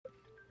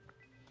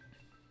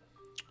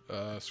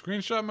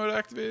Screenshot mode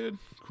activated.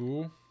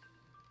 Cool.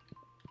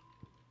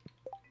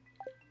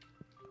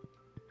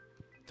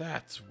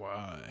 That's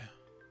why.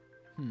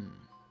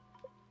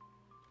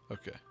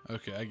 Okay.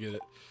 Okay, I get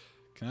it.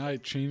 Can I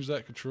change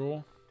that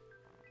control?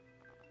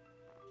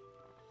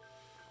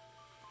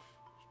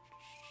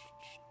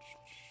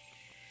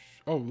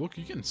 Oh, look,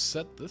 you can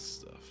set this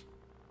stuff.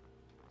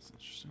 That's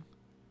interesting.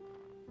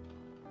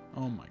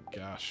 Oh my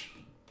gosh.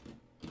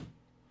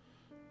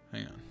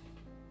 Hang on.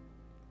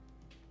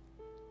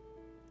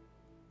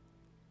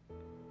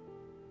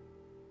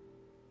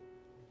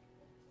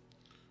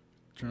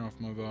 Turn off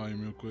my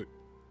volume real quick.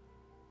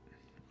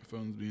 My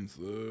phone's being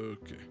slow.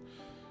 Okay.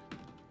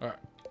 Alright.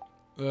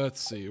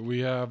 Let's see. We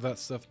have that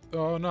stuff.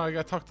 Oh no, I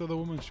gotta talk to the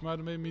woman. She might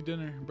have made me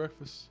dinner,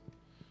 breakfast.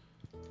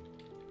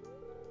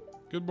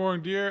 Good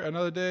morning, dear.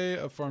 Another day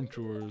of farm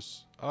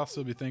chores. I'll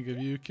still be thinking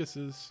of you.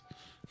 Kisses.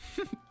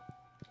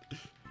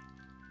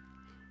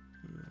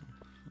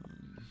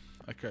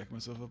 I cracked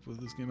myself up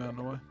with this game. I don't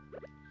know why.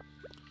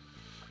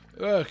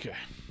 Okay.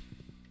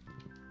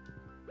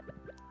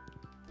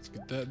 Let's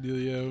get that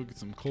dealio. Get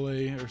some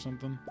clay or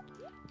something.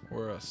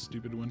 Or a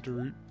stupid winter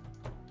root.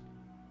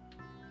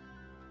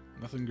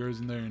 Nothing grows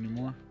in there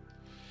anymore.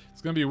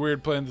 It's going to be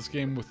weird playing this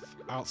game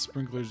without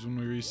sprinklers when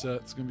we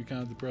reset. It's going to be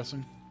kind of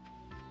depressing.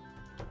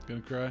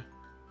 Gonna cry. I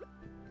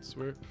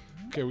swear.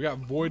 Okay, we got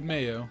void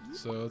mayo,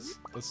 so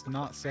let's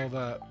not sell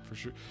that for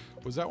sure.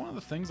 Was that one of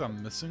the things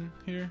I'm missing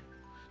here?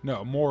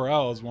 No,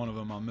 morel is one of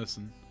them I'm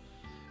missing.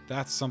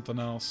 That's something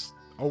else.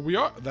 Oh, we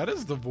are. That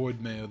is the void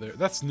mayo there.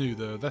 That's new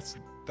though. That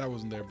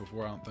wasn't there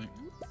before, I don't think.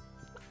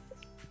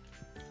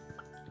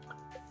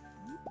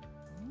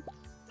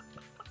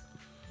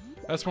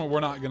 That's when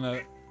we're not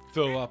gonna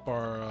fill up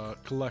our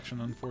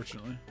collection,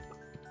 unfortunately.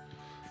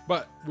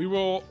 But we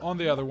will on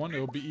the other one.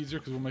 It'll be easier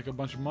because we'll make a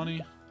bunch of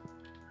money.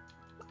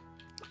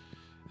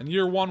 And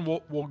year one,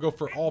 we'll go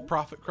for all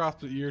profit crops.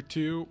 But year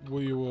two,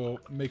 we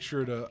will make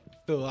sure to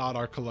fill out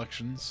our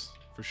collections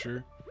for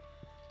sure.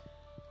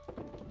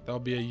 That'll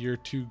be a year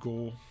two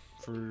goal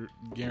for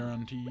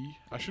guarantee.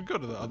 I should go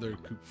to the other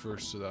coop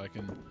first so that I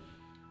can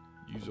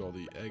use all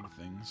the egg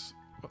things.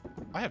 What?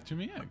 I have too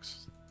many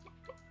eggs.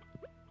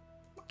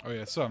 Oh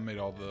yeah, so I made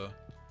all the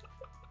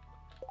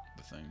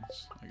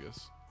things, I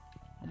guess.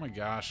 Oh my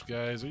gosh,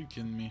 guys, are you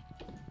kidding me?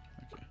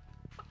 Okay.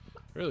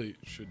 I really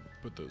should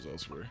put those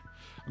elsewhere.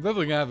 I'm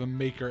definitely gonna have a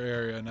maker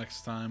area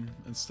next time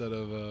instead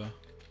of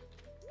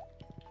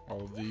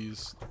all of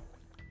these.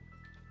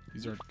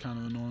 These are kind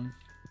of annoying.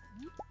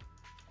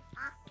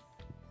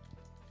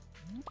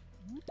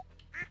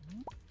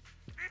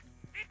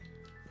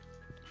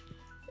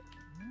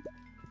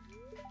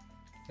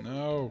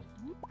 No.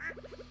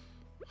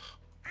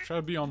 Try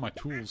to be on my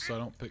tools so I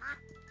don't pick.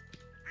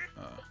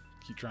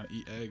 Keep trying to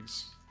eat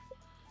eggs.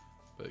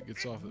 But it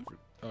gets off it.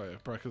 Oh yeah,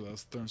 probably because I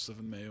was throwing stuff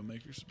in mayo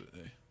makers. But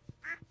hey,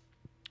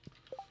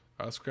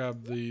 let's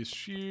grab these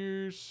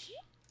shears.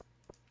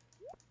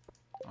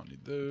 I don't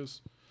need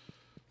those.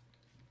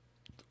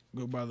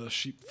 Go buy the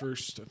sheep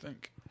first, I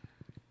think.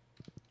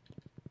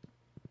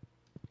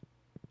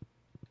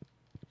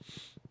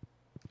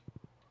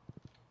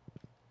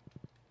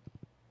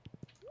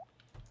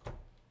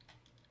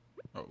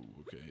 Oh,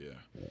 okay,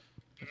 yeah.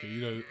 Okay,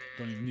 you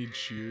don't even need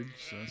sheared,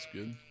 so that's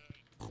good.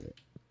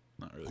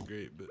 Not really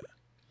great, but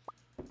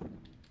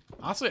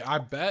honestly, I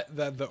bet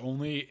that the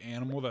only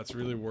animal that's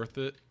really worth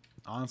it,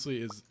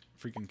 honestly, is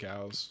freaking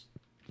cows.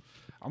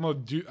 I'm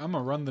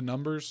gonna run the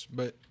numbers,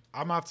 but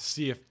I'm gonna have to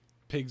see if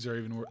pigs are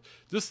even worth.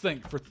 Just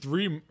think, for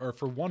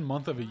 1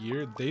 month of a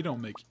year, they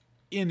don't make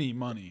any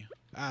money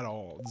at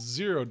all.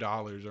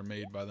 $0 are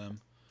made by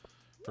them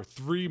for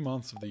 3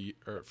 months of the year,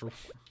 or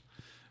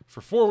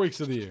for 4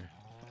 weeks of the year.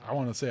 I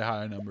want to say a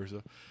higher number,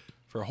 so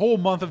for a whole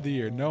month of the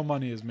year, no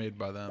money is made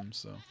by them.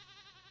 So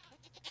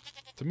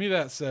to me,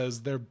 that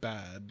says they're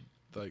bad.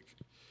 Like,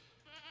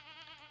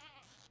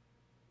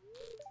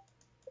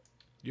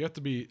 you have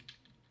to be,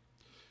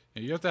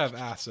 you have to have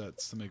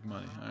assets to make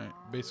money. All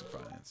right, basic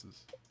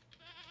finances.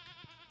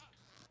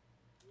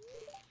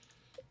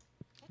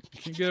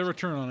 You can't get a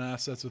return on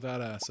assets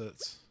without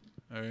assets.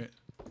 All right,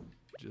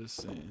 just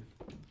saying.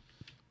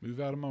 Move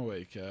out of my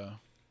way, cow.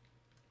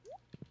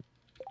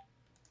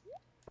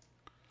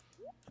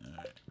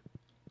 Alright.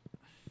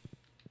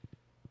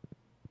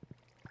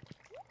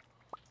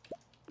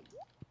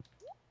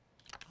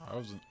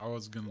 I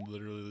was gonna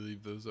literally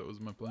leave those. That was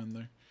my plan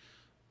there,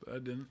 but I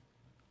didn't.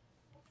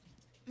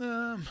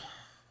 I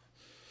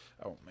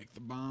won't make the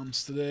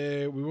bombs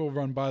today. We will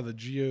run by the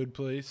geode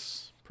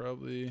place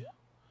probably.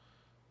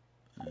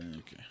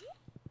 Okay.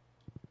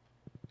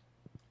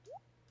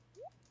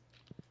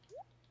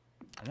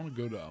 I want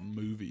to go to a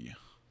movie.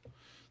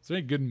 Is there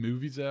any good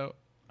movies out?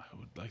 I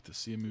would like to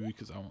see a movie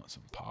because I want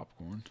some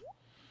popcorn.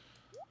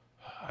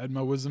 I had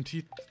my wisdom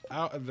teeth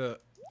out. The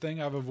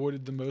thing I've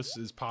avoided the most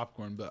is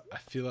popcorn, but I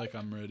feel like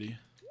I'm ready.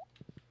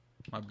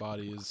 My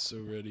body is so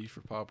ready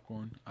for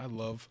popcorn. I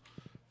love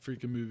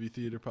freaking movie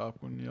theater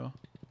popcorn, y'all.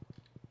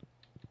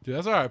 Dude,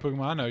 that's alright,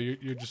 Pokemon. I know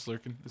you're just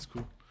lurking. It's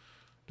cool.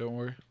 Don't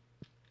worry.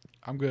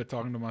 I'm good at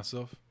talking to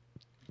myself.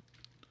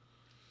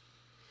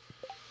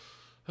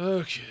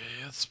 Okay,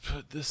 let's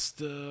put this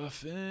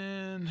stuff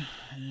in,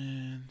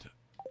 and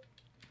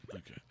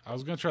okay. I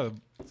was gonna try the.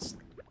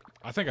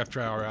 I think I've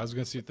tried already. I was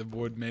gonna see if the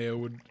void mayo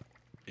would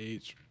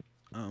age,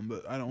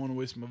 but I don't want to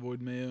waste my void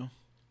mayo.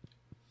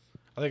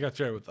 I think I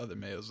tried it with other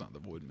mayos, not the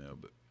void mayo,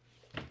 but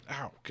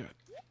ow, God,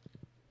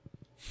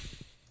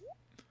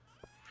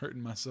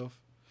 hurting myself.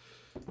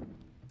 Alright,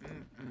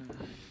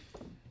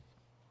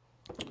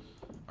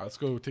 let's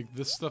go take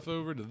this stuff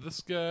over to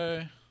this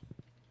guy.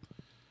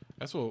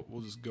 That's what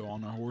we'll just go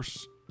on our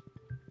horse.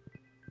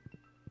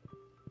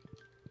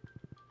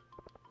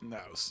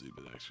 That was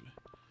stupid, actually.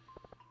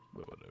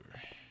 But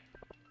whatever.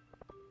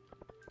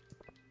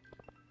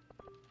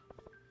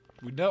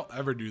 We don't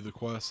ever do the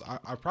quests.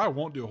 I probably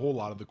won't do a whole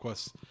lot of the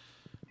quests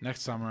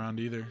next time around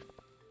either.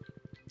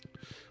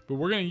 But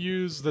we're going to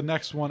use the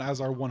next one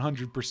as our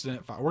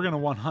 100%. We're going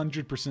to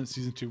 100%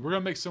 season 2. We're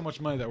going to make so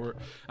much money that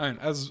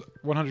as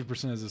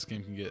 100% as this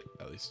game can get,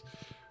 at least.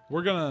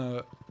 We're going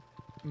to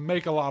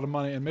make a lot of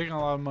money, and making a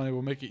lot of money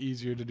will make it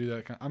easier to do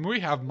that. I mean, we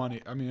have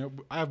money. I mean,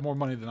 I have more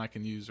money than I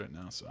can use right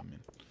now, so I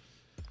mean.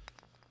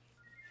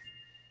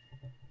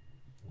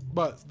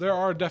 But there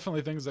are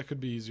definitely things that could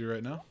be easier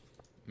right now.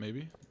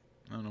 Maybe.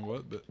 I don't know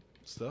what, but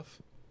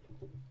stuff.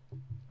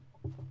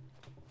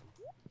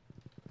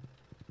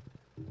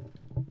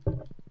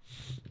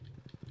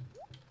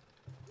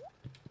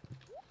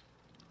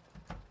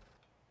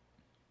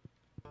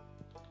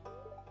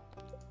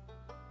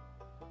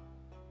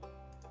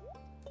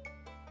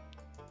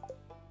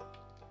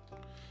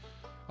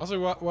 Also,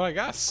 what I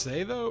gotta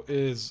say though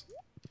is,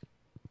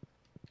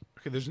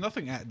 okay, there's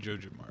nothing at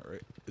Jojo Mart,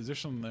 right? Is there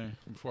something there?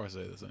 Before I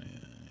say this, I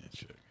need to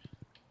check.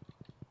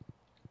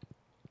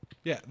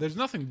 Yeah, there's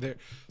nothing there.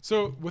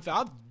 So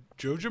without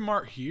Jojo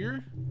Mart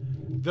here,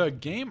 the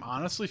game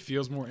honestly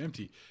feels more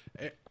empty.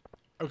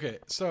 Okay,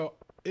 so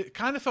it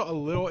kind of felt a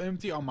little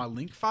empty on my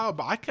link file,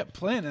 but I kept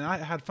playing and I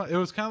had fun. It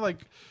was kind of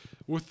like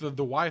with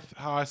the wife,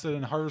 how I said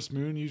in Harvest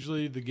Moon,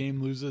 usually the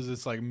game loses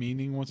its like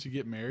meaning once you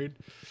get married,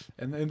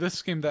 and in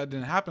this game that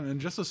didn't happen. And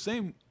just the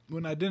same,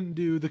 when I didn't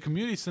do the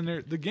community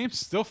center, the game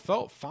still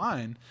felt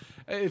fine.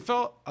 It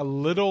felt a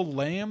little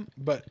lame,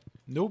 but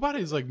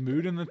nobody's like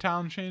mood in the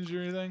town changed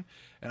or anything.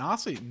 And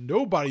honestly,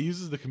 nobody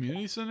uses the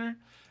community center.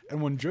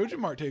 And when Jojo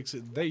Mart takes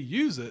it, they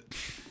use it,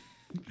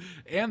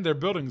 and their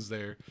building's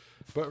there.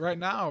 But right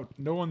now,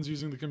 no one's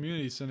using the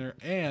community center,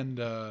 and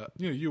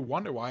you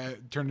wonder why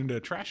it turned into a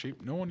trash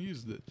heap. No one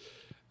used it,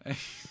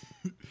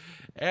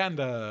 and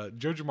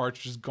Jojo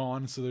Mart's just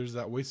gone, so there's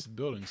that wasted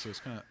building. So it's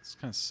kind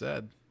of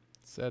sad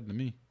to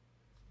me.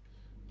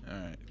 All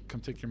right,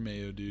 come take your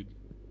mayo, dude.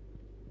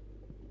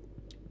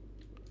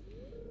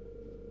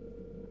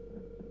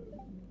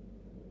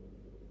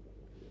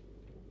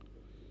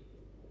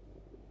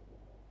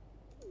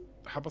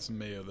 How about some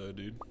mayo though,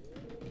 dude?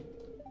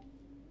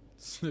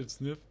 Sniff,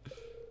 sniff.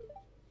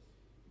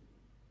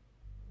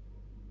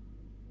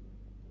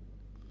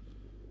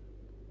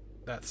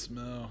 That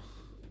smell.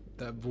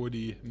 That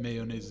voidy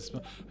mayonnaise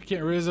smell. I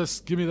can't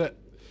resist. Give me that.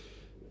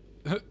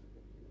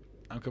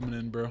 I'm coming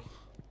in, bro.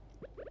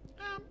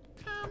 I'm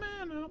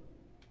coming up.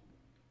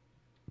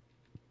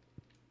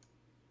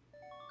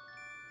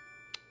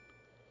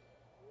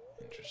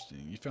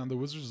 Interesting. You found the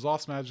wizard's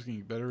lost magic and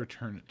you better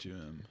return it to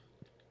him.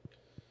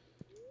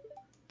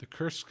 The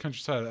cursed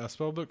countryside. A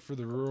spellbook for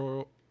the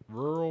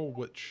rural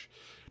witch.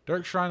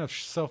 Dark shrine of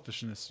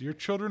selfishness. Your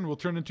children will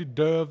turn into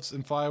doves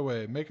and fly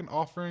away. Make an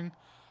offering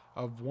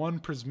of 1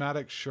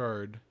 prismatic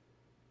shard.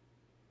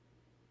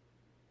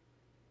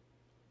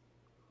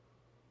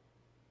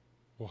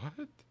 What?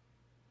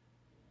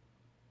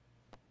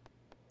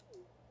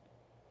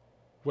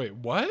 Wait,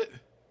 what?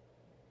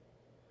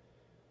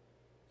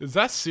 Is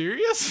that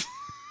serious?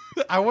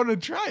 I want to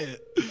try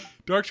it.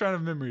 Dark Shrine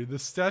of Memory. The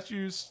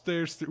statue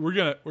stares through. We're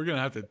gonna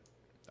have to.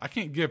 I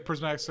can't get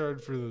prismatic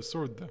shard for the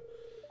sword though.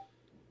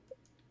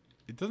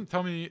 It doesn't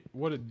tell me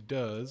what it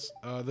does.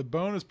 The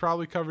bone is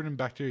probably covered in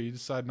bacteria. You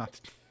decide not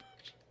to.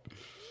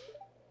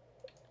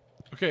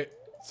 Okay,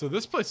 so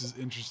this place is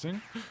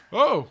interesting.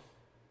 Oh!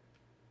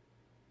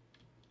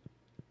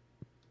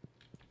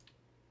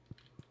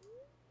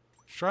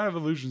 Shrine of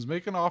Illusions.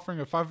 Make an offering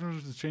of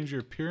 500 to change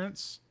your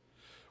appearance.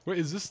 Wait,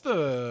 is this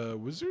the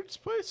wizard's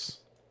place?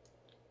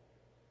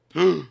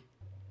 You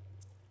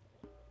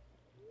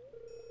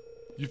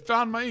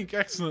found my ink.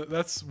 Excellent.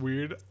 That's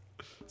weird.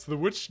 So the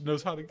witch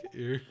knows how to get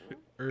here.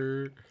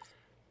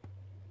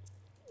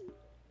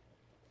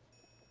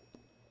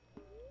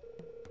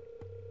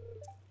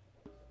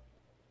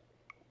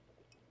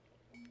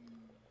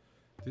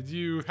 Did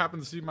you happen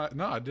to see my...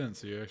 No, I didn't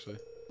see her, actually.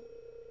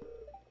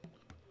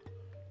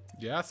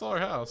 Yeah, I saw her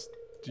house.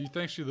 Do you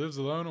think she lives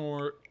alone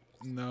or...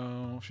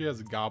 No, she has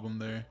a goblin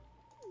there.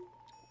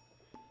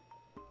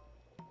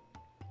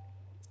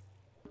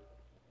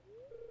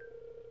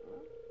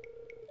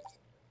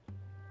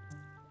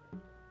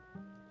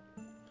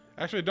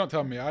 Actually, don't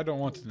tell me. I don't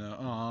want to know.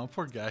 Aw,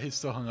 poor guy. He's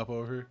still hung up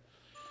over her.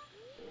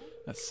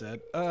 That's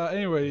sad.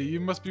 Anyway, you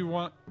must be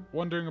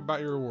wondering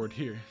about your reward.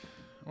 Here.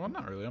 Well,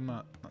 not really. I'm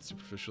not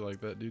superficial like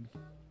that, dude.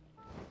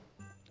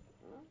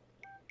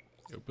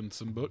 Open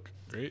some book.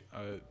 Great.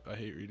 I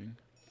hate reading.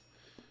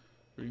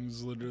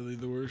 Reading's literally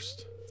the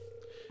worst.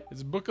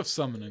 It's a book of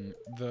summoning.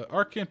 The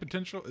arcane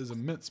potential is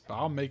immense, but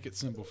I'll make it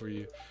simple for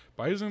you.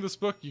 By using this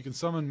book, you can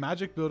summon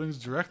magic buildings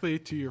directly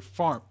to your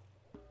farm.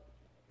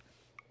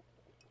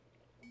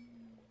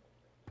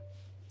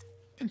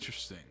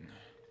 Interesting.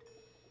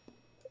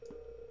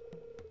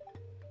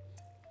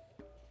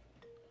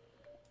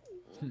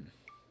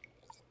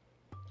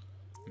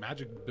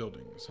 Magic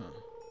buildings, huh?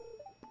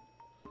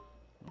 Oh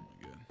my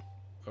god.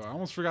 Oh, I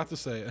almost forgot to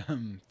say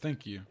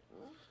thank you.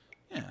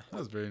 Yeah, that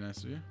was very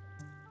nice of you.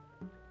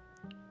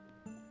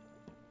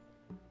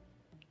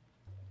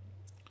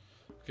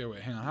 Okay,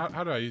 wait, hang on.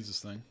 How do I use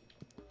this thing?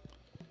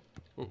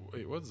 Oh,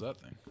 wait, what's that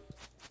thing?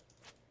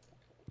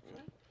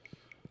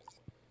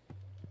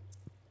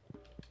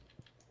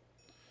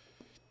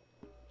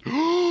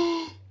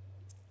 Okay.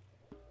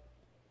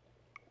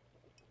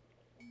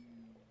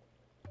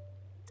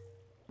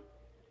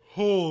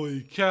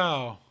 Holy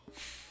cow.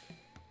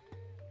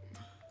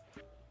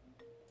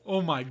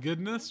 Oh my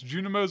goodness.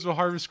 Junimos will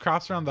harvest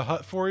crops around the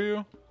hut for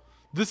you.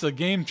 This is a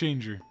game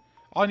changer.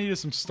 All I need is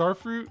some star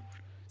fruit.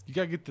 You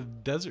gotta get the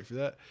desert for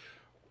that.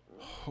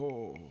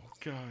 Oh,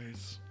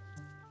 guys.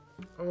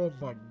 Oh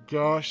my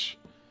gosh.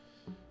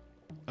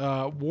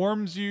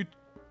 Warps you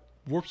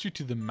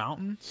to the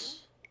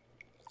mountains.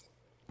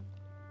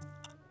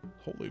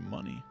 Holy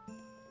money.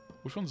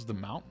 Which one's the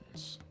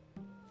mountains?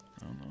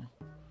 I don't know.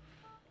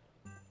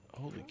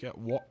 Holy cow.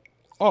 What?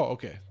 Oh,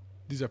 okay.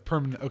 These are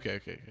permanent. Okay.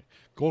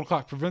 Gold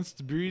clock prevents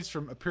debris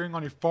from appearing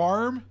on your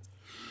farm.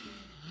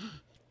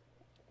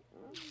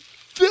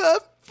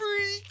 The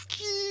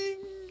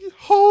freaking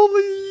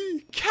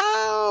holy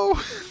cow.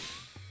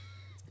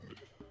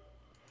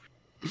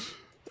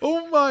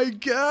 Oh my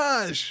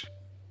gosh.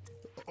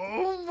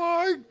 Oh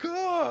my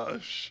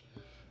gosh.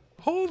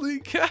 Holy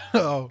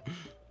cow.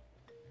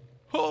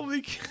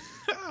 Holy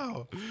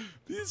cow.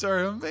 These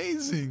are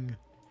amazing.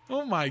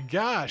 Oh my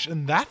gosh.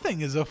 And that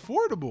thing is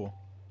affordable.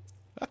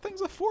 That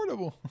thing's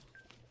affordable.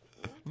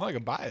 I'm not gonna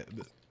buy it,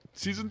 but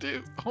season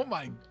 2. Oh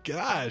my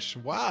gosh.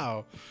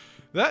 Wow.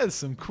 That is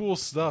some cool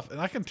stuff.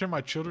 And I can turn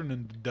my children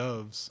into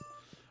doves.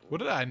 What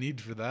did I need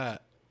for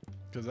that?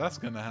 Because that's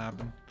gonna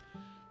happen.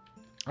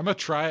 I'm gonna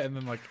try it and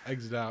then like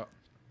exit out.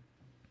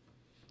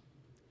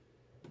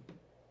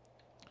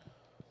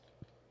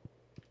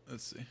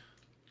 Let's see.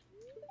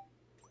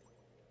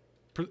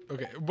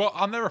 Okay, well,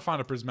 I'll never find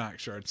a prismatic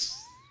shard,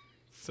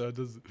 so it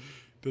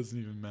doesn't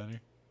even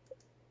matter.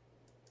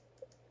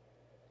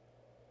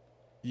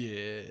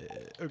 Yeah.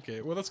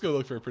 Okay, well, let's go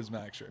look for a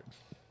prismatic shard.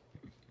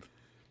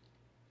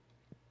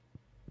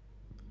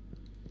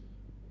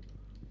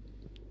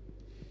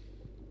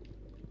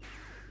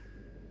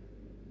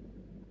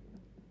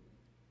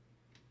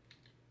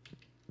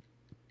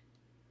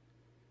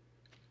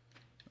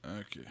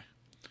 Okay.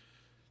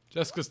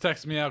 Jessica's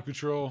texting me out of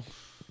control.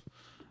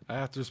 I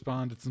have to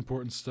respond. It's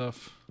important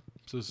stuff.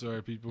 I'm so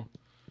sorry, people.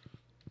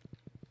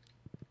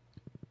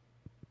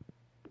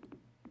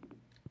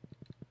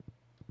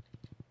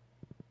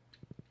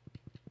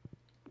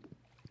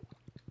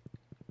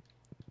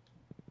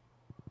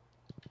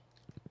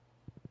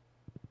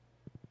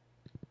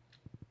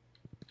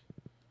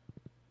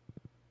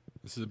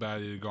 This is a bad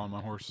idea to go on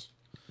my horse.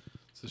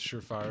 It's a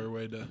surefire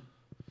way to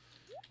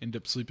end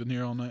up sleeping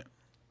here all night.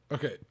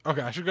 Okay,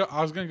 I should go.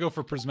 I was gonna go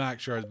for prismatic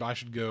shards, but I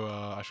should go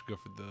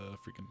for the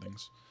freaking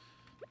things,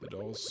 the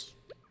dolls.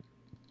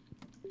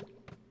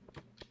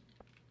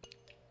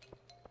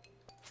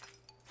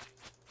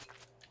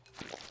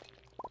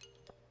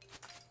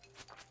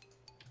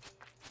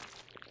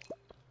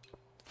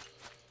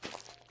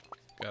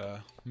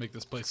 Gotta make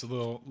this place a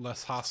little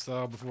less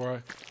hostile before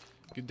I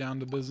get down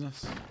to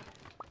business.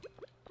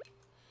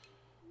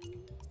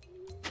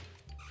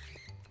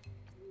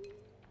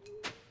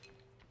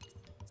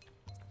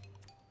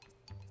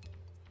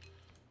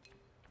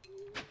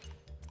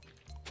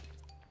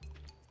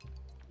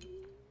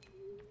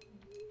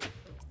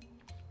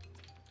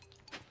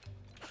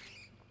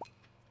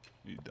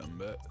 You dumb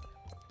bet.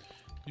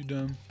 You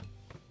dumb.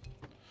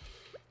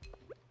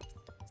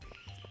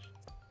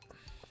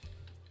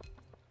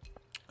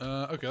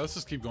 Okay, let's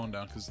just keep going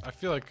down because I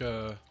feel like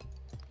our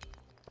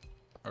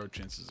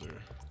chances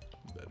are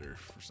better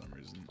for some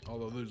reason.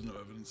 Although there's no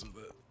evidence of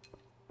that.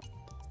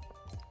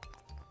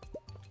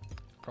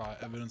 Probably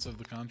evidence of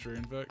the contrary,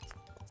 in fact.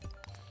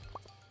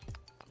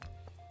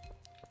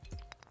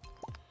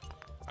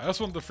 I just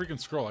want the freaking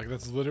scroll. Like,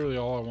 that's literally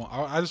all I want.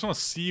 I just want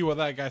to see what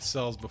that guy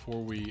sells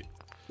before we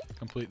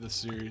complete this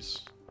series.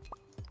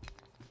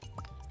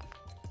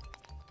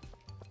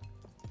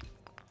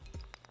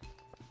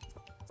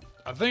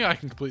 I think I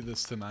can complete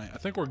this tonight. I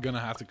think we're gonna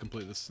have to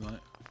complete this tonight.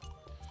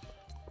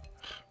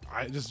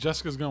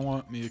 Jessica's gonna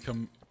want me to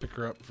come pick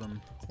her up from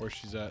where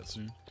she's at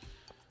soon.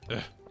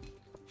 Ugh.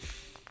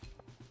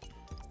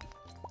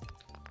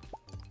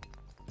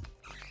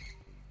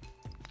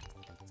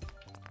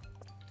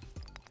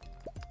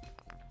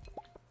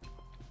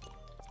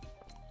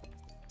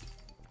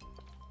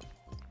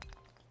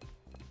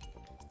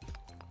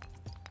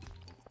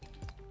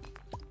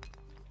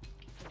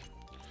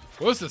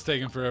 What's this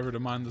taking forever to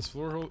mine this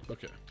floor hole?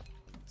 Okay.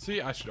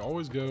 See, I should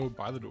always go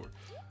by the door.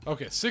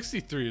 Okay,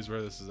 63 is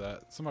where this is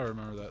at. Somebody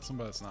remember that.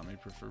 Somebody that's not me,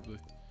 preferably.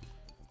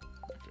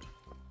 Okay.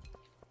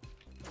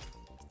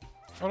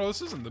 Oh no,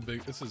 this isn't the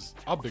big. This is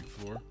a big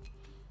floor,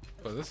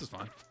 but this is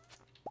fine.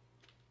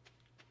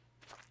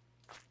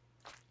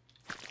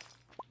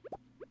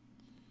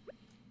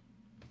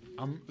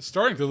 I'm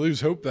starting to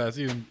lose hope that it's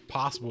even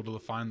possible to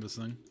find this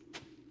thing.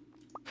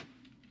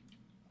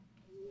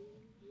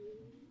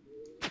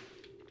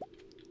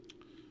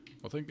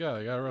 Well, thank God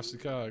I got a rusty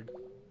cog.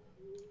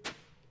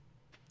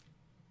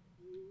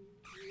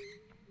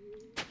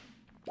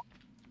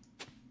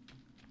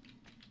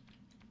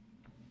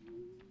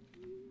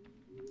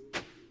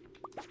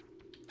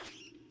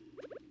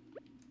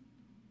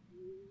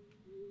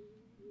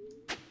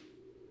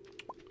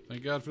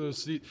 Thank God for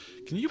those seeds.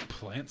 Can you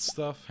plant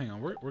stuff? Hang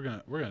on, we're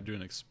gonna do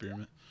an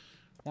experiment.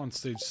 We're on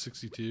stage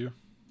 62.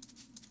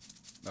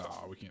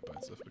 Oh, we can't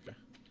plant stuff. Okay.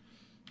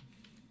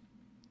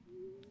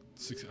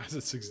 I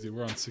said 60.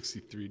 We're on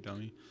 63,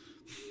 dummy.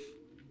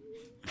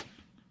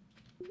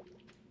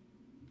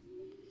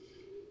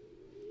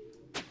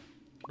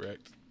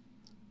 Correct.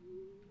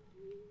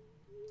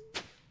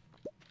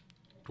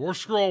 Dwarf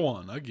Scroll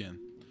 1 again.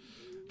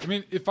 I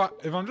mean, if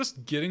I'm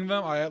just getting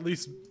them, I at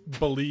least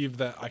believe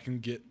that I can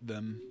get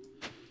them.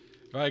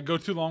 If I go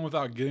too long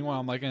without getting one,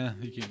 I'm like,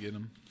 you can't get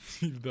them.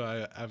 Even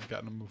though I've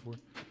gotten them before.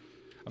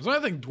 I'm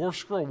starting to think Dwarf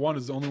Scroll 1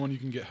 is the only one you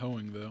can get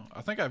hoeing, though.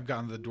 I think I've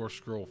gotten the Dwarf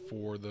Scroll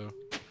 4, though.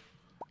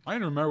 I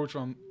don't even remember which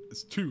one.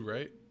 It's 2,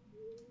 right?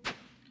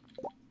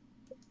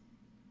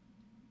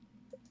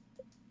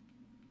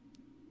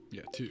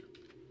 Yeah, 2.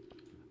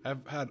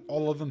 I've had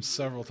all of them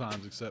several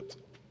times, except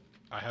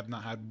I have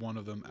not had one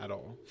of them at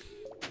all.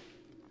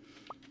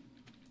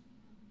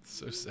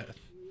 So sad.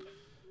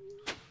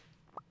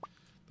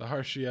 The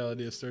harsh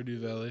reality of Stardew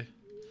Valley.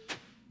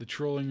 The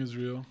trolling is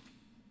real.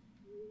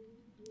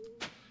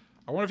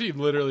 I wonder if he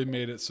literally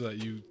made it so that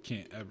you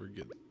can't ever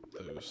get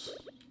those.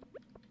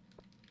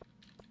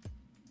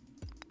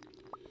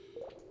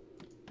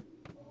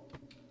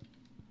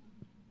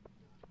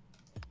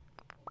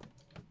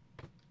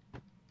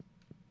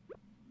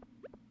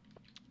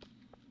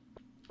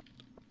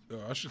 Oh,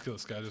 I should kill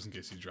this guy just in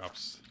case he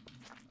drops.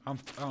 I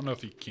don't know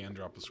if he can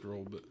drop a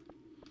scroll, but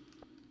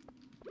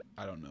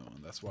I don't know,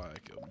 and that's why I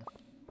killed him.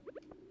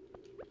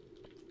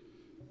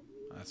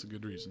 That's a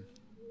good reason.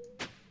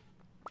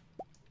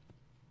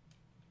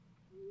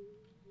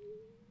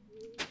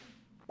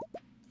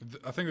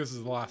 I think this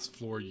is the last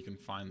floor you can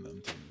find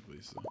them,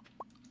 technically, so.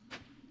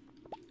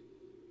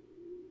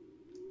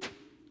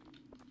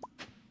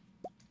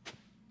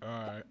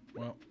 Alright,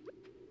 well.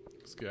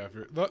 Let's get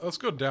after it. Let's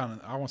go down,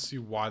 and I want to see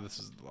why this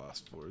is the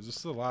last floor. Is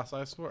this the last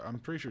ice floor? I'm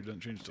pretty sure it doesn't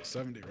change until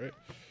 70, right?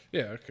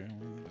 Yeah, okay.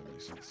 Well, that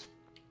makes sense.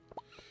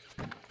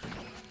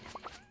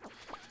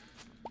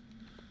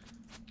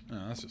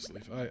 Oh, that's just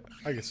leaf.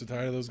 I get so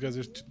tired of those guys.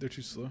 They're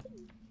too slow.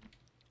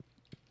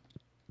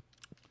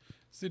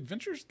 Is the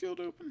Adventurers Guild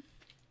open?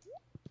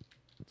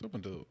 It's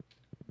open till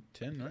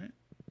 10, right?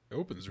 It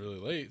opens really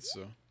late,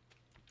 so.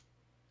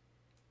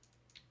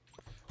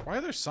 Why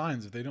are there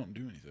signs if they don't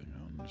do anything? I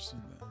don't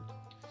understand that.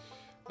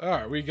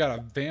 Alright, we got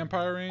a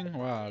vampire ring.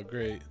 Wow,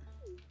 great.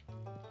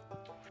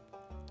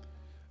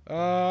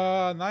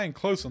 Not even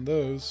close on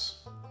those.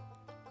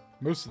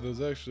 Most of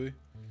those, actually.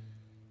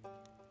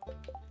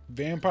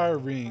 Vampire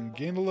ring.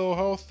 Gain a little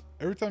health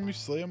every time you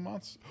slay a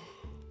monster.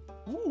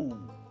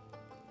 Ooh.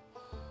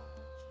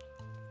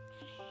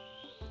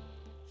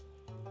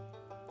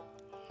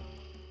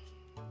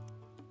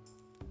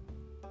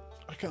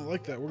 I kind of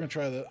like that. We're going to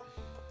try that.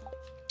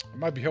 It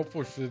might be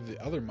helpful for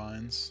the other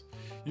mines.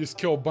 You just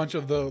kill a bunch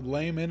of the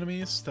lame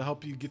enemies to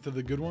help you get to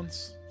the good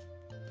ones.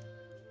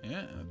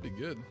 Yeah, that'd be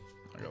good.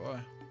 Not gonna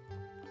lie.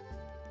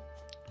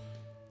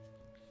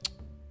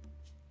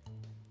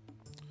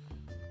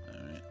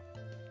 Alright.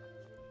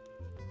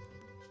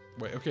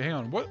 Wait, okay, hang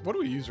on. What do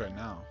we use right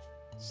now?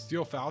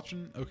 Steel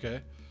falchion?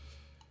 Okay.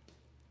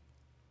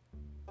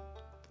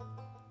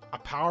 A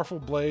powerful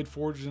blade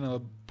forged in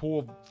a pool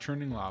of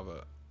churning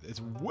lava.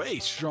 It's way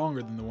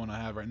stronger than the one I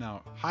have right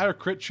now. Higher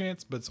crit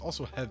chance, but it's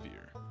also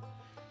heavier.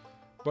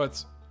 But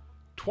it's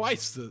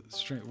twice the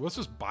strength. Let's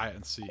just buy it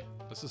and see.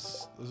 Let's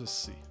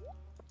just see.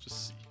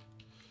 Just see.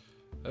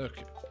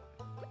 Okay.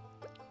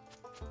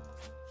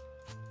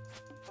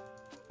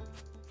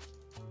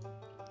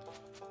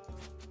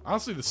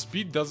 Honestly, the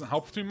speed doesn't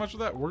help too much with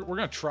that. We're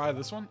gonna try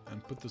this one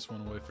and put this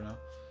one away for now.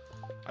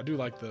 I do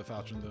like the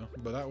falchion though,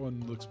 but that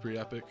one looks pretty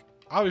epic.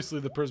 Obviously,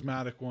 the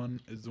prismatic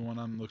one is the one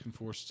I'm looking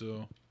for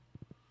still.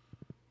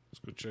 Let's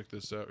go check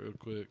this out real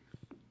quick.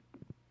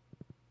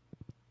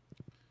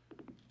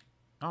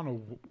 I don't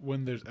know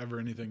when there's ever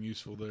anything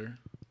useful there.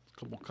 A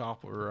couple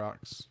copper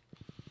rocks.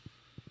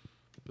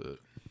 But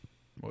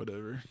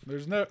whatever.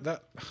 There's no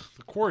that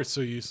the quarry is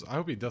so useless. I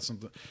hope he does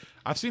something.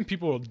 I've seen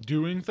people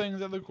doing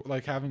things at the,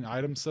 like having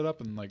items set up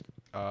and like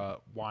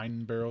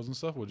wine barrels and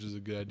stuff, which is a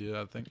good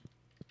idea, I think.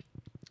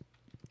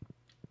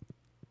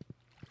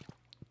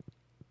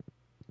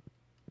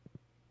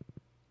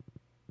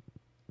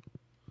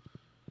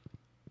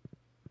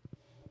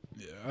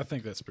 Yeah, I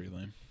think that's pretty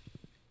lame.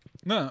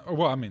 No,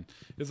 well, I mean,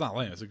 it's not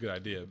lame. It's a good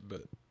idea,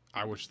 but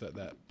I wish that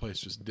that place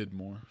just did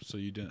more, so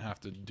you didn't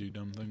have to do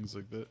dumb things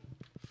like that.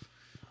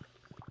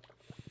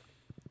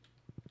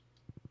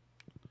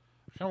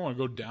 I kind of want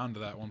to go down to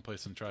that one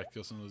place and try to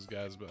kill some of those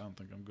guys, but I don't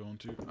think I'm going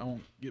to. I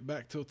won't get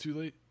back till too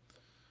late.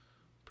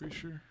 Pretty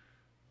sure.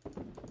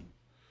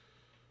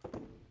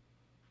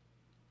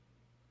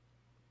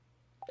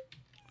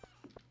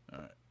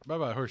 Alright.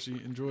 Bye-bye, horsey.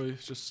 Enjoy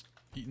just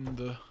eating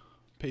the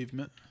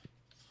pavement.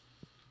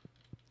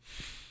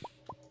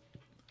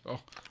 Oh.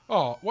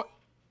 Oh, what?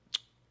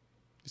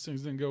 These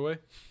things didn't go away?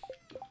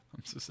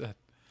 I'm so sad.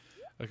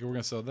 Okay, we're going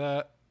to sell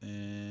that,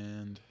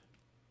 and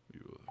we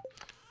will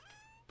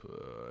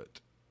put...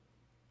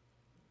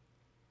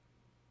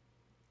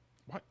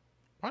 What?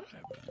 Why do I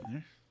have that in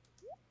here?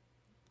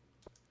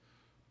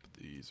 Put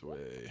these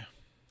away.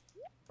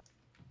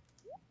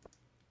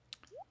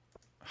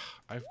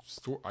 I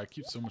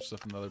keep so much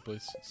stuff in the other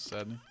place. It's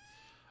saddening.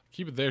 I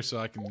keep it there so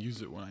I can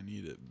use it when I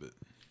need it, but it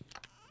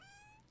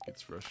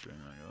gets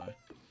frustrating, not gonna lie.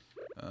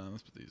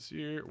 Let's put these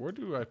here. Where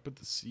do I put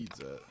the seeds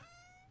at?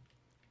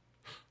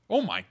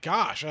 Oh my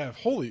gosh, I have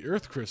holy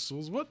earth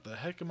crystals. What the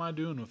heck am I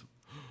doing with them?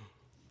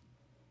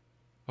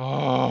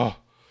 Oh,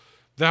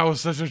 that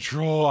was such a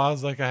troll. I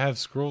was like, I have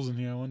scrolls in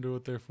here. I wonder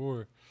what they're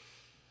for.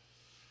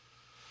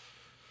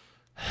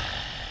 I'm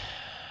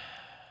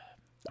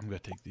gonna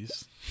take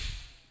these.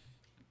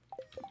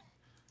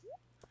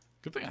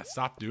 Good thing I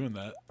stopped doing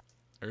that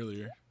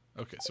earlier.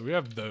 Okay, so we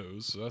have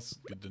those, so that's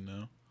good to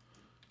know.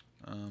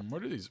 Where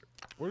do these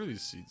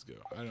seeds go?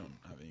 I don't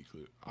have any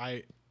clue.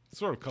 I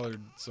sort of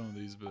colored some of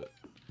these, but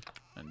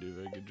I didn't do a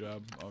very good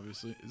job,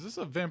 obviously. Is this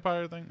a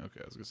vampire thing? Okay,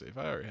 I was gonna say, if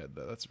I already had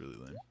that, that's really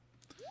lame.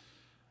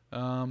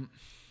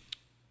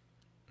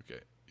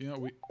 Okay, you know,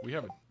 we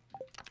have a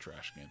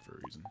trash can for a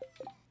reason,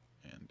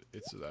 and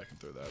it's so that I can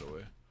throw that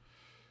away.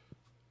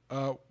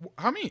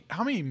 How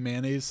many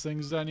mayonnaise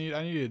things did I need?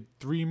 I needed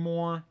 3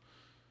 more,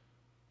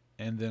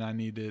 and then I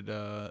needed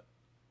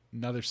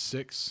another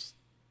 6.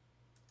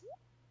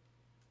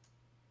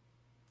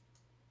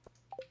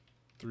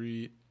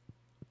 3.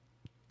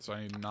 So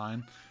I need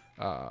 9.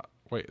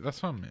 Wait, that's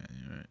how many,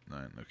 right?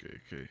 9.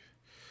 Okay.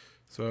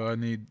 So I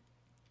need.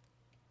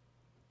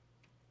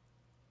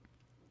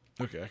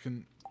 Okay, I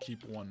can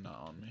keep 1 not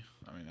on me.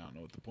 I mean, I don't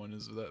know what the point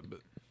is of that, but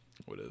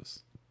what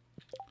is?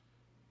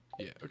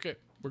 Yeah. Okay,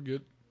 we're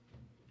good.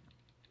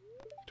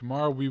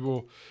 Tomorrow we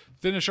will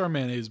finish our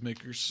mayonnaise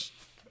makers.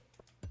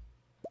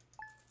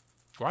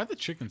 Why the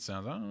chicken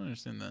sounds? I don't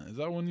understand that. Is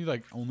that when you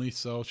like only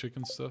sell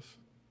chicken stuff?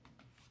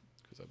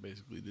 Because I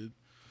basically did.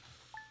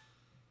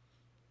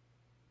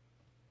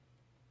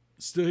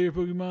 Still here,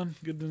 Pokemon?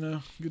 Good to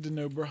know. Good to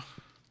know, bro.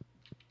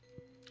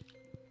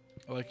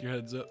 I like your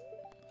heads up.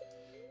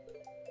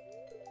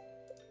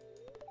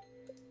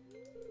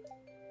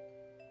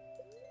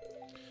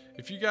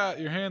 If you got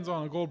your hands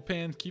on a gold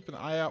pan, keep an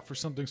eye out for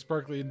something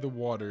sparkly in the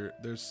water.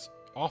 There's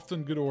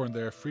often good ore in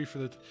there, free for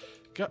the...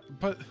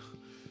 But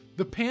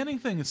the panning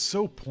thing is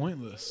so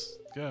pointless.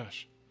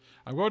 Gosh.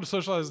 I'm going to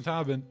socialize in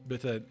town,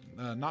 but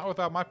not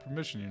without my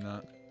permission, you're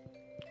not.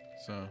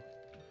 So,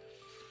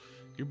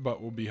 your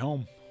butt will be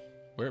home,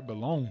 where it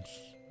belongs,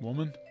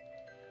 woman.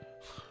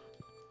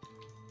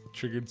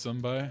 Triggered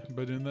somebody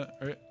by doing that,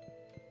 right?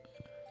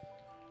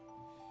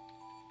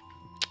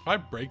 If I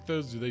break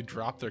those, do they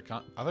drop their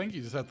I think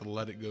you just have to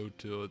let it go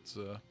till it's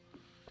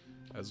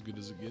as good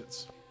as it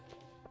gets.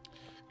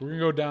 We're going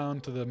to go down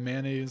to the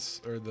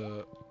mayonnaise, or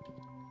the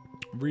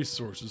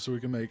resources, so we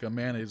can make a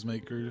mayonnaise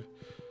maker.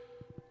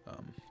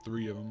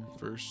 3 of them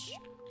first.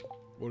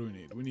 What do we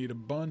need? We need a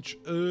bunch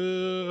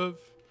of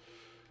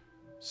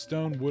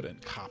stone, wood, and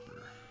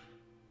copper.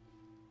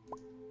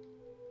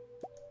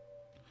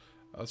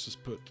 Let's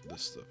just put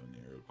this stuff in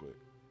here real quick.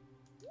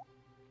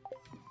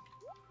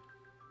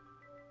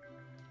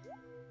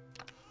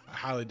 I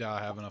highly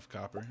doubt I have enough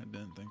copper. I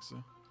didn't think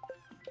so.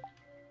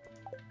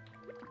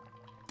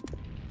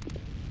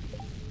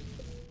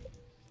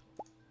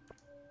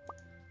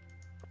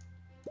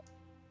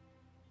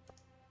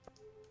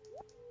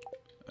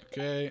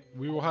 Okay,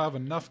 we will have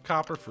enough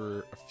copper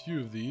for a few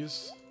of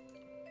these.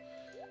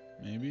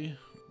 Maybe.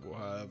 We'll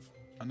have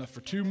enough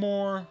for 2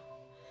 more.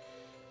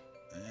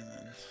 And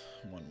then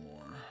 1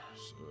 more.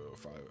 So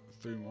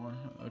 3 more.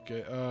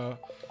 Okay,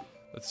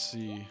 let's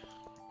see.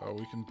 Oh,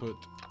 we can put...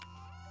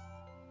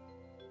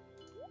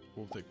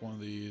 We'll take one of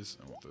these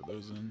and we'll throw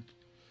those in.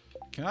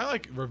 Can I,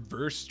 like,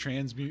 reverse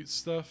transmute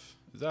stuff?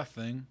 Is that a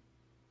thing?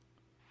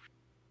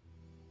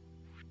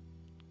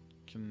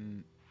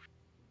 Can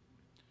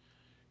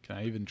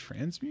I even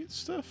transmute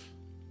stuff?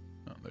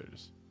 Oh, there it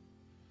is.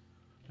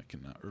 I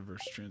cannot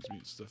reverse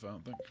transmute stuff, I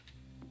don't think.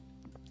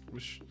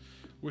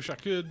 Wish I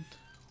could.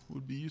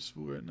 Would be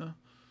useful right now.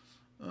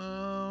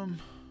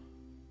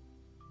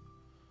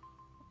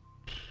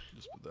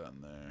 Just put that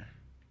in there.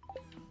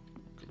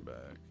 Come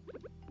back.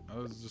 I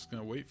was just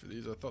gonna wait for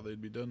these. I thought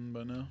they'd be done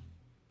by now.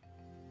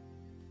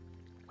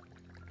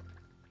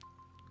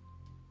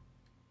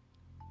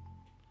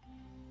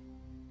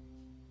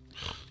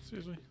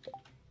 Seriously?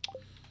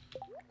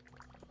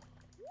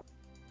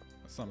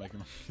 It's not making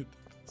them get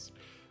this.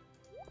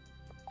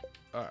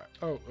 Alright.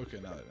 Oh,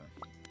 okay, now they're done.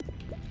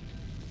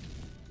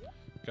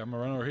 Okay, I'm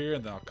gonna run over here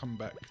and then I'll come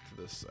back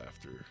to this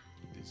after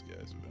these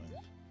guys are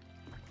done.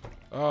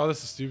 Oh,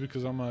 this is stupid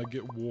because I'm gonna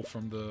get wool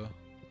from the...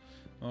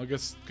 Well,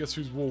 guess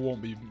whose wool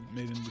won't be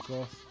made into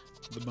cloth?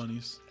 The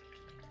bunnies.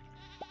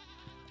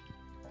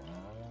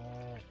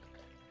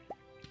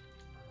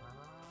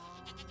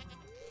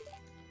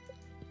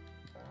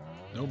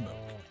 No milk.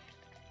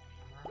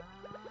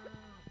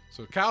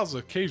 So cows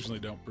occasionally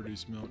don't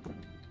produce milk.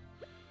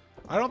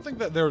 I don't think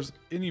that there's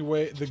any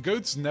way... The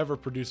goats never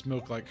produce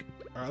milk, like...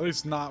 Or at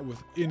least not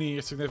with any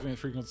significant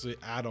frequency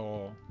at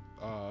all.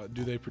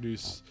 Do they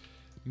produce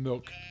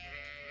milk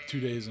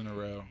 2 days in a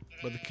row.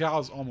 But the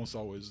cows almost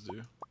always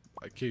do.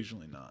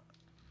 Occasionally not.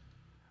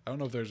 I don't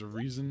know if there's a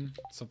reason,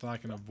 something I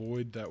can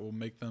avoid that will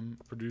make them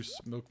produce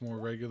milk more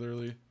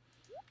regularly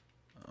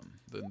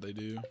than they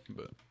do,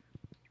 but...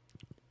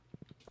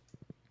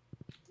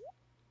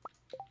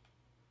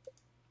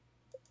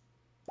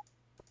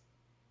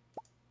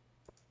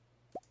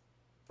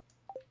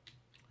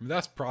 I mean,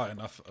 that's probably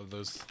enough of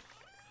those,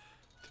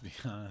 to be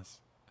honest.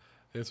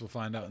 I guess we'll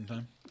find out in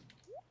time.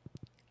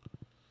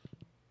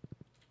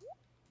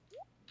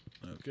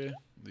 Okay,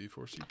 the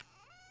 4C.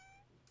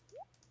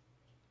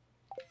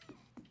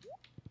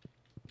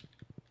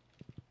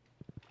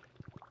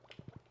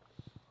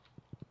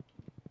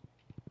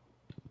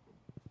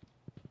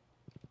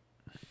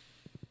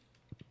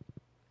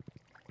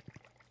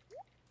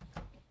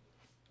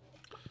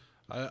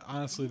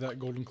 Honestly, that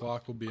golden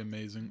clock will be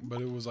amazing,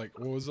 but it was like,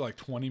 what was it, like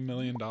 $20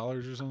 million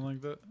or something like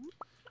that?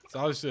 It's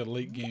obviously a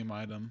late game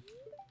item.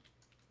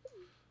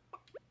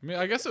 I mean,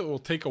 I guess it will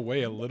take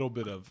away a little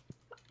bit of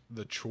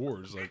the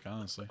chores, like,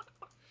 honestly.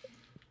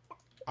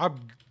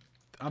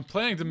 I'm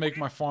planning to make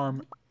my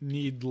farm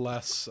need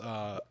less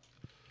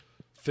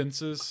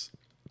fences.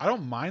 I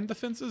don't mind the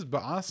fences,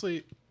 but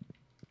honestly,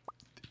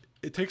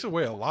 it takes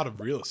away a lot of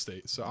real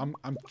estate. So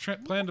I'm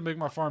planning to make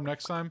my farm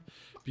next time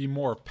be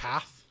more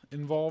path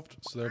involved,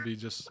 so there'll be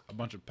just a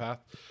bunch of path.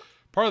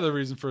 Part of the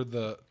reason for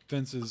the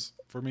fences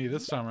for me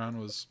this time around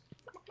was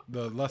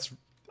the less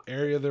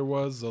area there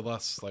was, the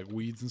less like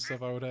weeds and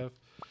stuff I would have.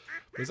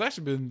 But it's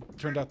actually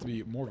turned out to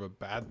be more of a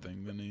bad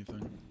thing than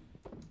anything.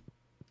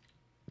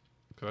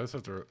 Cause I just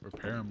have to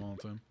repair them all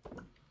the time.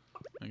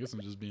 I guess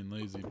I'm just being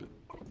lazy, but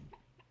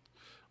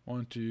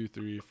 1, 2,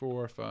 3,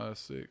 4, 5,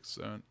 6,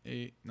 7,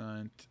 8,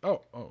 9.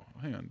 Oh,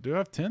 hang on. Do I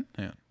have 10?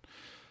 Hang on.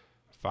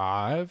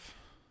 5.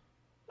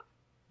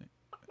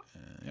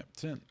 Yep,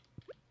 10.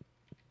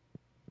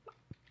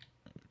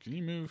 Can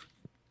you move?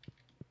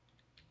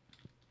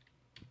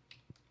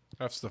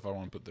 I have stuff I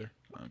want to put there.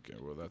 Okay,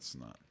 well that's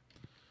not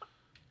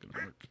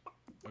gonna work.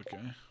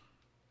 Okay.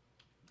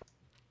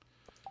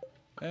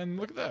 And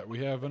look at that. We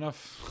have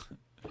enough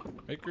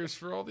makers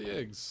for all the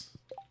eggs.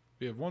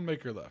 We have 1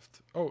 maker left.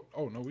 Oh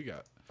no, we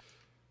got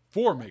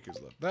 4 makers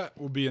left. That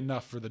will be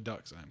enough for the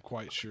ducks. I'm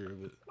quite sure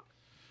of it.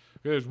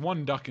 There's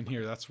 1 duck in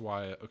here. That's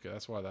why. Okay,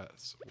 that's why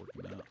that's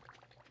working out.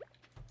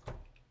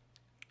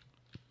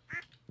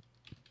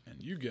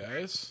 And you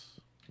guys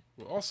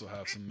will also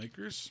have some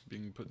makers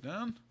being put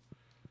down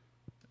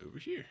over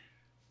here.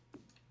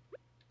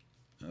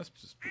 And let's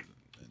just put it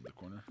in the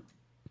corner.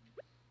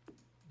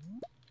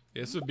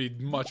 Yeah, this would be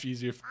much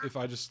easier if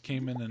I just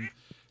came in and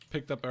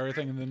picked up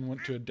everything and then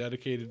went to a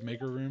dedicated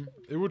maker room.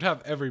 It would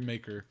have every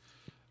maker.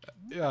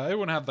 Yeah, it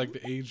wouldn't have like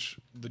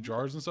the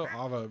jars and stuff.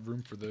 I'll have a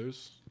room for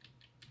those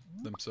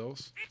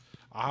themselves.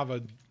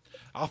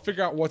 I'll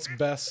figure out what's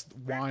best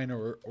wine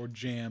or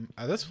jam.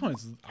 At this point,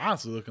 it's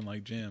honestly looking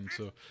like jam,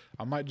 so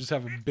I might just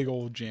have a big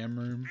old jam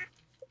room.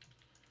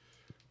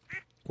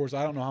 Of course,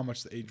 I don't know how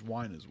much the aged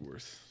wine is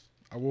worth.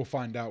 I will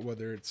find out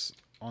whether it's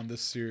on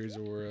this series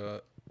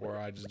or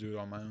I just do it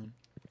on my own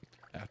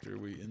after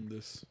we end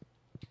this,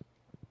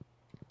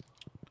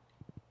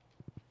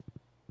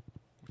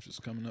 which is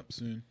coming up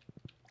soon.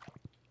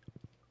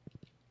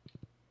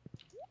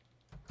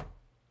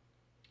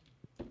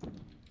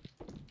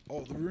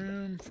 All the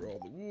room for all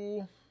the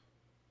wool.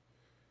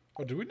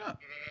 Oh, do we not?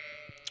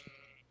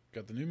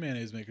 Got the new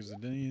mayonnaise makers. I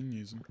didn't even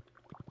use them.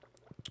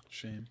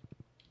 Shame.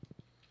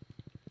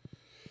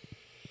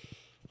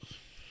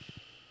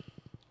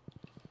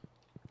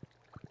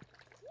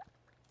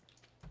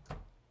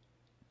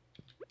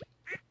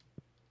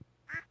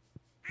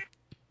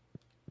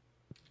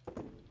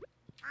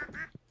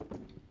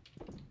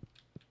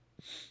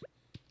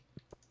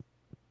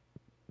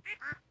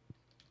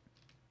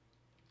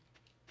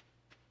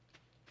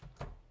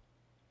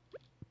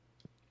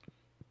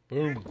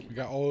 Boom. We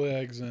got all the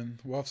eggs in.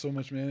 We'll have so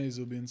much mayonnaise,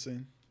 it'll be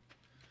insane.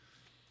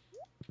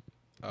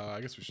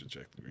 I guess we should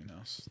check the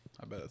greenhouse.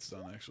 I bet it's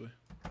done, actually.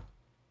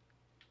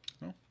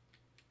 No?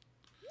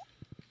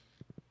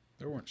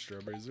 There weren't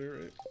strawberries there,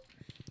 right?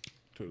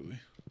 Totally.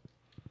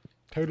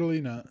 Totally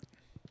not.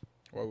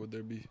 Why would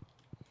there be?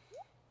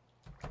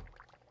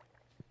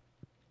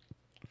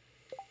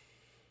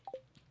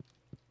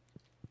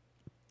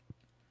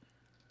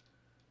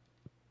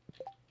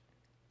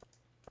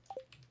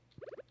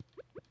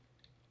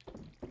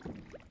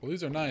 Well,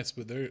 these are nice,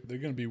 but they're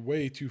gonna be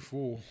way too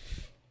full.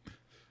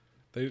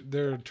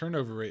 Their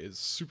turnover rate is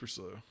super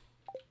slow.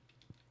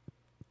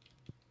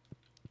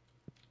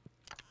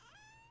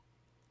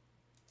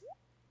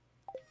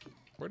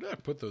 Where did I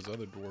put those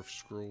other dwarf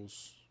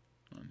scrolls?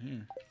 On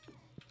here.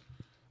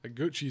 Like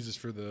goat cheese is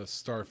for the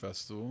Star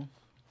Festival.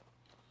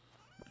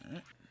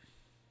 Alright.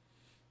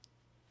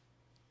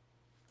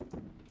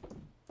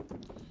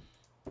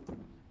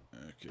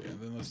 Okay, and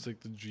then let's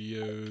take the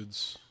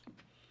geodes.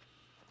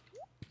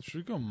 Should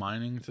we go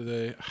mining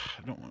today?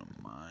 I don't want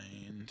to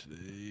mine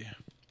today.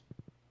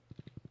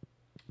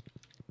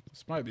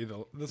 This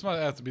might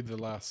have to be the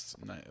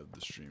last night of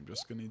the stream.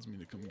 Jessica needs me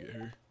to come get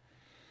her.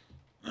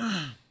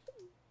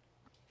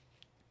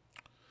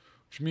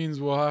 Which means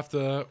we'll have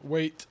to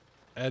wait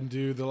and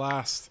do the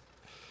last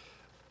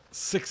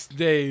 6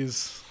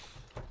 days,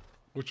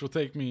 which will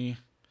take me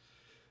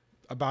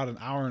about an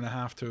hour and a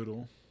half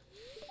total.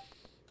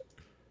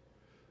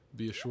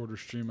 Be a shorter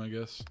stream, I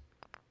guess,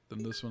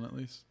 than this one at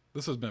least.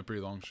 This has been a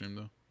pretty long stream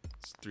though.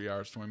 It's 3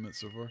 hours, 20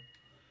 minutes so far.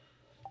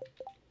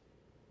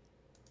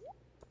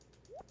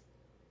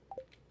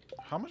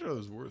 How much are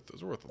those worth?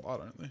 Those are worth a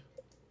lot, aren't they?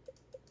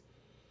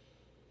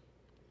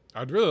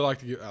 I'd really like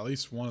to get at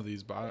least one of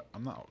these, but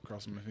I'm not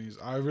crossing my fingers.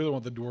 I really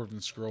want the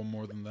Dwarven Scroll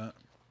more than that.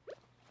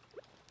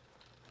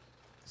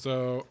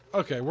 So,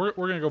 okay, we're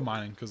going to go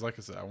mining, because like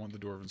I said, I want the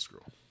Dwarven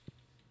Scroll.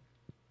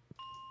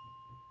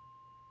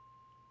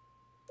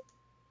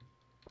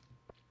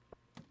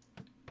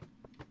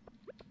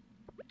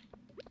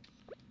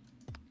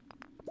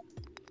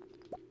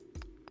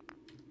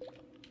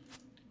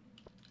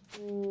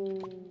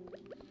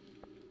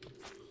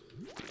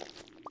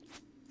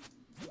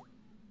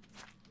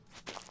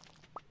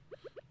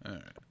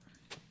 Alright.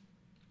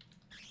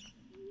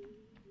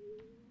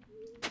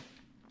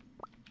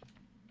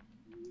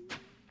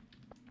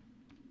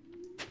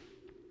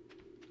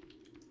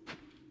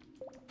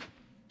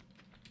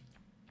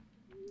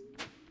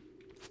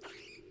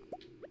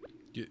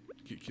 Get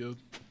killed.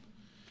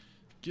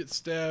 Get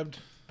stabbed.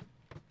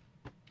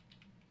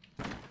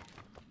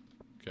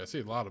 Okay, I see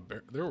a lot of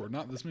barrels. There were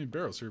not this many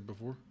barrels here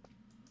before.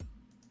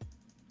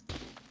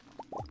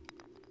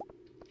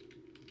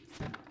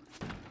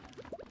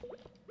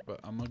 But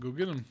I'm gonna go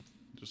get them,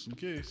 just in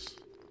case.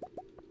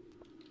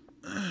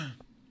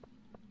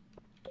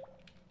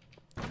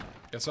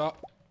 Guess I'll...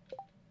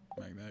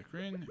 Magnetic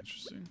ring,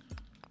 interesting.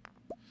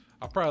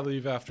 I'll probably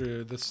leave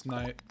after this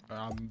night.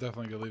 I'm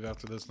definitely gonna leave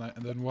after this night.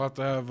 And then we'll have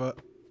to have... oh,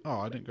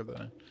 I didn't grab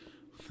that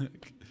in.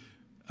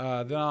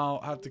 Then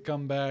I'll have to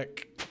come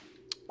back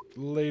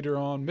later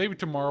on. Maybe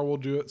tomorrow we'll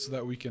do it so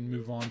that we can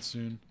move on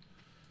soon.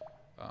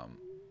 I'm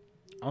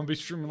gonna be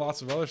streaming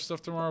lots of other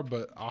stuff tomorrow,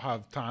 but I'll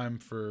have time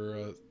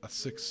for a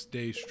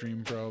 6-day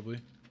stream probably,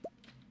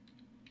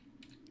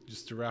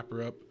 just to wrap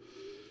her up.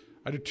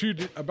 I do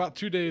about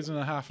 2 days and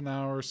a half an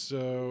hour,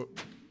 so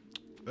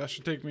that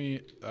should take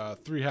me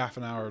 3 half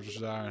an hours, which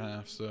is an hour and a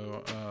half.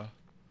 So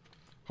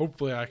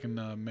hopefully I can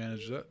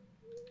manage that.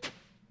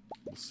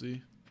 We'll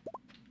see.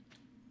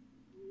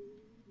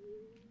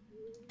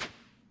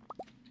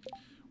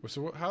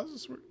 So how does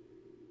this work?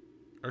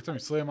 Every time you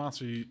slay a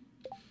monster, you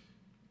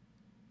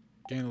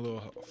gain a little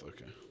health.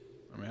 Okay.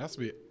 I mean, it has to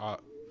be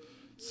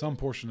some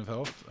portion of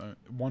health.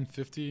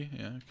 150.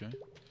 Yeah, okay.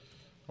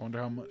 I wonder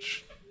how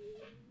much.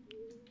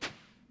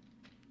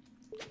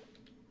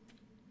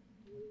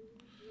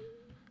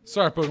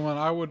 Sorry, Pokemon.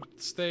 I would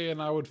stay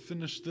and I would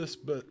finish this,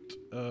 but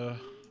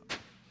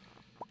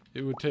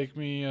it would take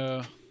me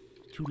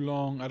too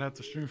long. I'd have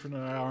to stream for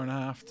another hour and a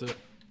half to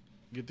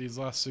get these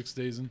last 6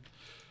 days in.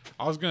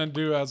 I was going to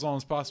do as long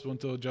as possible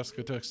until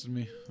Jessica texted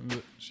me.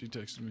 She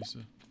texted me, so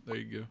there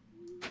you go.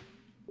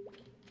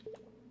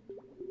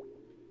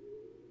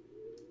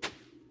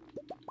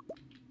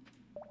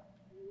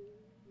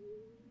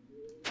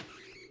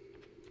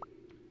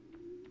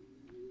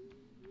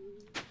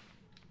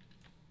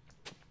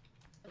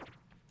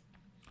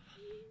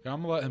 Yeah,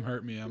 I'm going to let him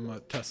hurt me. I'm going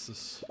to test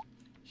this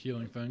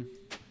healing thing.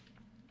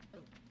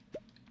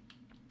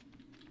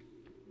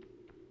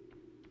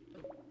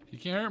 He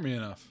can't hurt me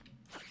enough.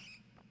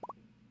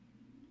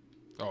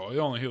 Oh, it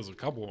only heals a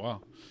couple. Wow.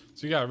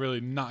 So you gotta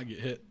really not get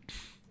hit.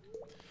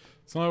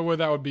 So the only way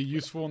that would be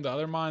useful in the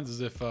other mines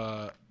is if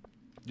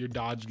your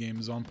dodge game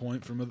is on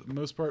point for the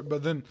most part.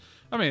 But then,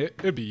 I mean,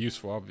 it'd be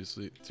useful,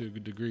 obviously, to a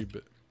good degree.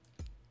 But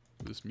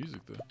this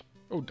music, though.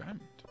 Oh, diamond.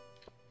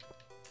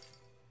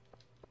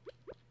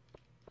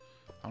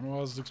 I don't know what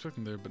I was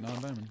expecting there, but not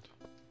a diamond.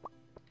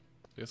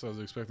 I guess I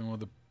was expecting one of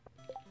the...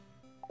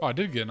 Oh, I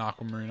did get an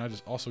aquamarine. I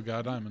just also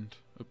got a diamond.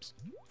 Oops.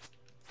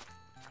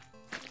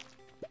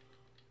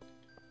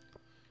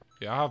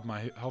 Yeah, I have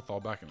my health all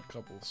back in a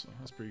couple, so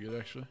that's pretty good,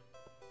 actually.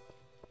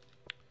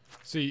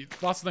 See,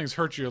 lots of things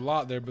hurt you a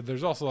lot there, but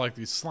there's also, like,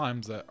 these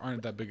slimes that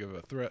aren't that big of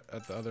a threat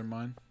at the other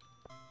mine.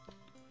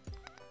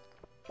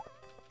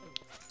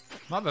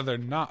 Not that they're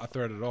not a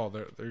threat at all.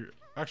 They're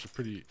actually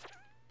pretty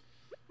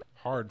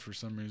hard for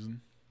some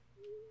reason.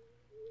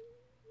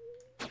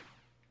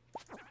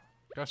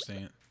 Gosh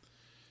dang it.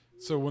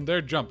 So when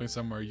they're jumping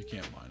somewhere, you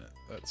can't mine it.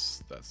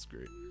 That's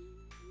great.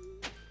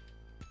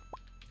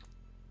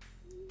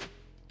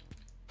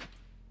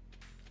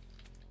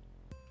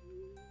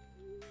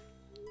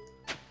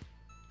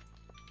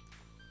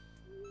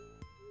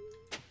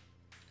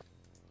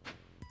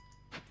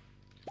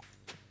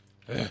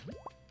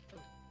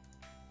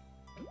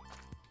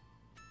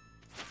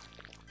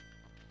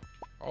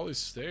 All these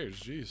stairs,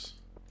 jeez.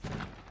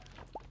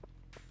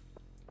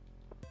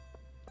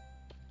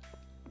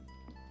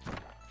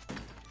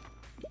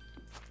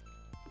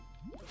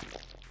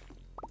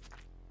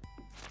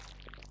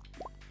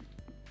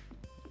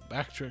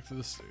 Backtrack to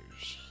the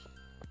stairs.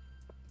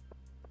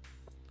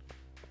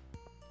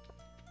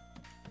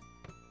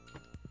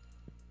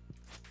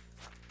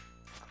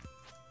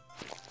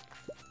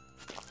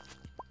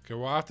 Okay,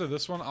 well after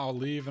this one, I'll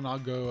leave and I'll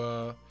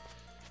go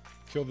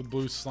kill the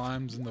blue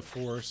slimes in the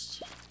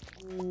forest.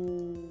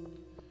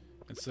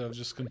 Instead of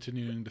just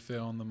continuing to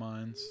fail in the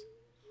mines.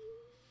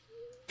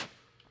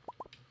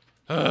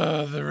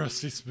 The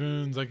rusty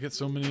spoons. I get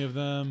so many of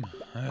them.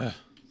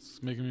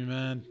 It's making me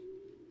mad.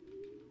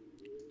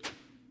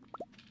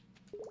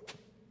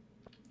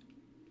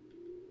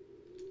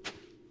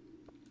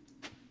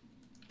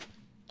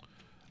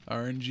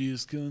 RNG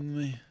is killing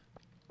me.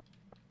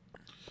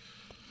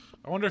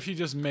 I wonder if he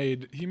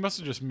must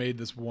have just made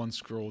this one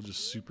scroll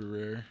just super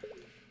rare.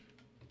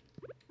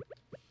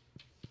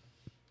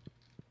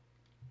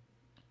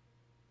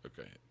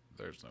 Okay,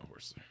 there's no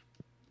horse there.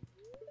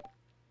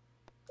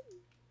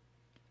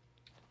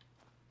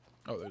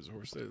 Oh, there's a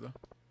horse there though.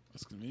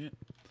 That's convenient.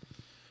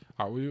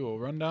 Alright, we will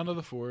run down to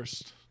the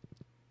forest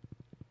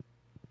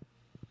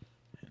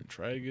and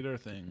try to get our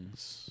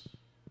things.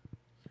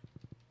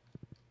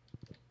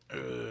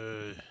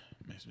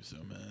 Makes me so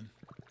mad.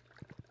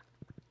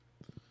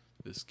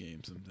 This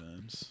game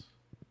sometimes.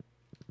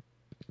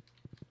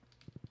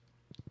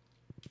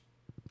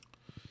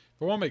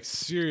 If I want to make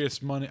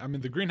serious money, I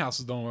mean the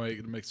greenhouses don't want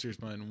to make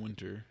serious money in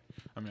winter.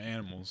 I mean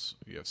animals,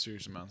 you have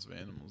serious amounts of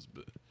animals,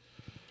 but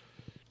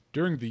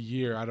during the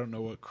year, I don't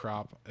know what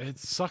crop. It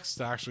sucks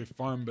to actually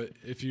farm, but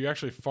if you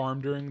actually farm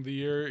during the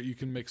year, you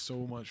can make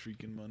so much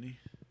freaking money.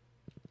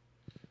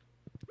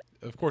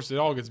 Of course, it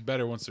all gets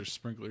better once there's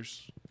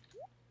sprinklers.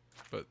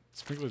 But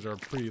sprinklers are a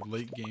pretty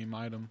late game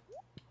item.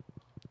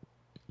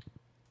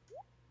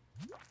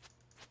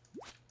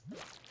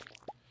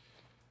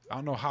 I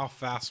don't know how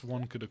fast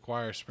one could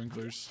acquire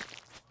sprinklers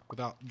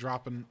without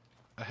dropping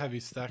a heavy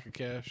stack of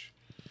cash.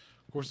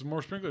 Of course, the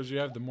more sprinklers you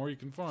have, the more you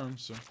can farm,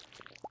 so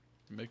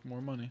you make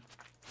more money.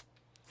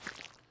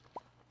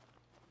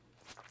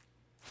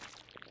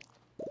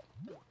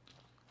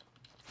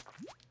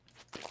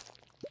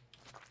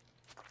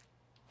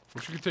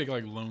 Wish you could take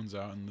like loans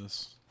out in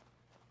this.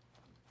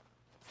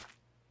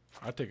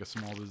 I'd take a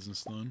small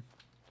business loan.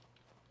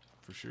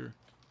 For sure.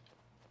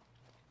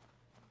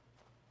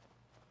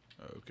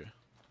 Oh, okay.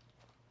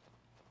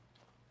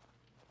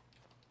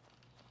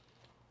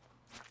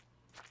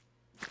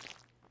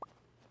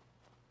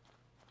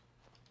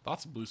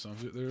 Lots of blue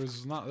signs. There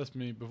was not this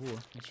many before,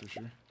 that's for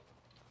sure.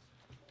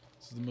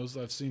 This is the most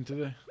I've seen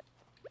today.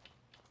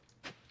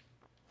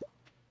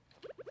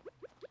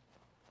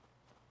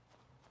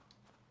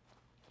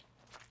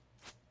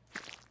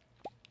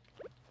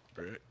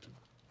 Correct.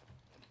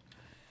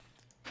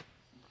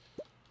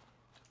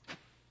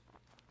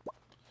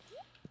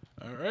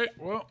 Alright,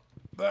 well,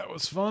 that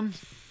was fun.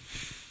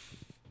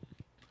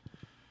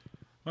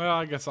 Well,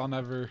 I guess I'll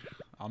never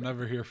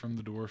hear from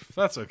the dwarf.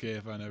 That's okay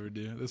if I never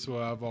do. This will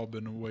have all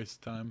been a waste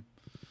of time.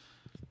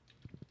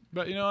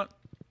 But you know what?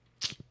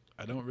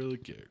 I don't really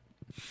care.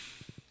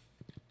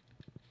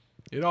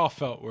 It all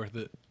felt worth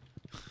it.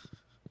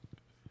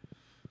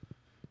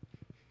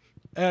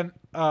 And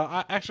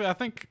I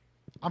think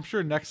I'm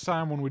sure next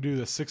time when we do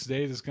the 6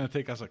 days, it's gonna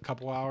take us a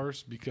couple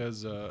hours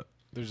because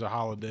there's a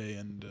holiday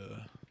and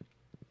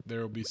there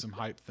will be some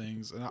hype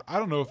things. And I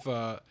don't know if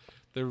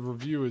the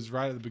review is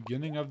right at the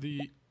beginning of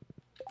the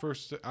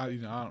first. I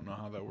don't know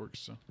how that works.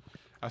 So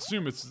I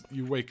assume it's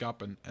you wake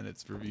up and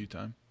it's review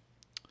time.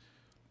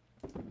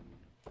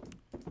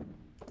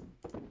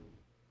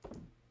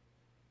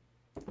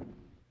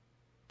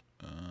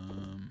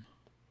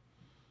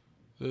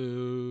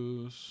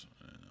 Those.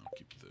 And I'll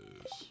keep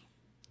those.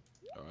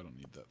 Oh, I don't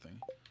need that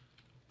thing.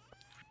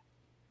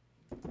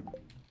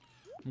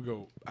 I'm gonna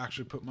go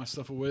actually put my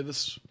stuff away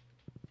this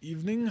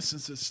evening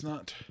since it's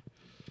not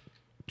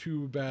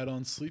too bad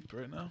on sleep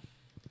right now.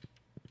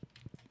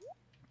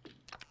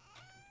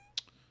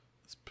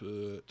 Let's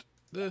put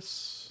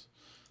this.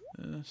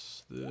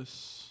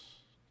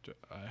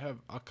 I have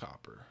a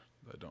copper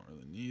that I don't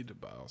really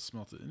need, but I'll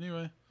smelt it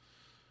anyway.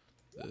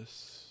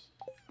 This.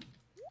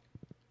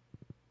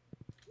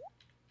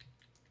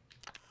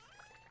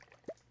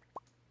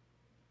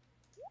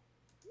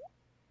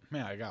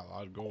 Man, I got a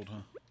lot of gold,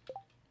 huh?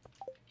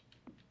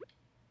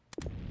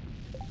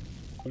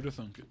 Who'd have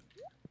thunk it?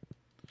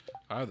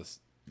 I have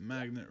this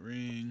magnet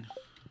ring.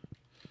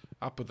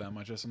 I'll put that in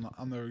my chest.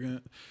 I'm never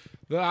gonna.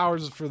 The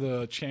hours for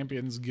the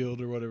Champions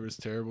Guild or whatever is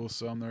terrible,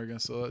 so I'm never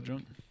gonna sell that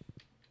junk.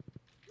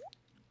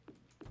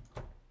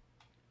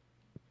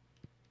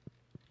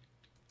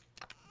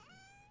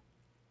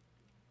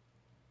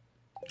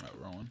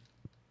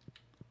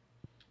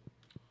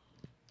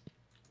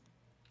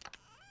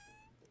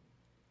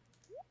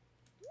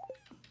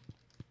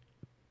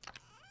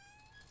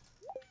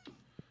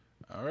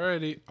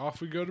 Alrighty,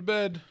 off we go to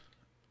bed.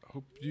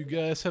 Hope you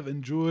guys have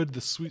enjoyed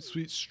the sweet,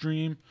 sweet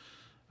stream.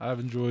 I've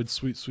enjoyed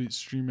sweet, sweet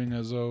streaming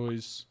as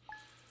always.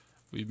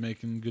 We're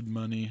making good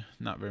money.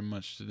 Not very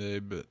much today,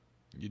 but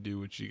you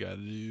do what you gotta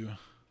do.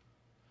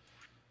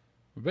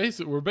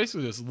 We're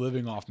basically just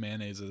living off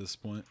mayonnaise at this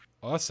point.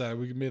 Well, that's sad.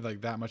 We made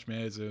like that much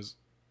mayonnaise. It was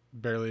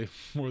barely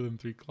more than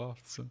 3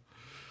 cloths. So.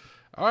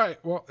 Alright,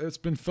 well, it's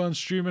been fun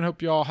streaming.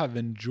 Hope you all have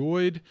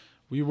enjoyed.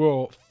 We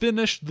will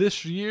finish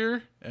this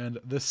year and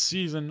this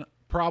season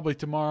probably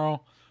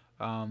tomorrow.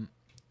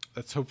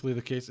 That's hopefully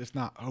the case. If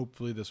not,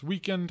 hopefully this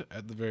weekend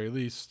at the very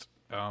least.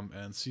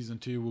 And season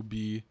 2 will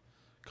be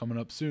coming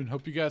up soon.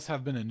 Hope you guys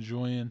have been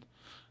enjoying.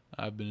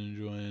 I've been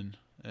enjoying.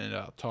 And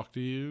I'll talk to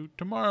you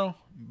tomorrow.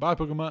 Bye,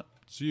 Pokemon.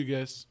 See you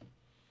guys.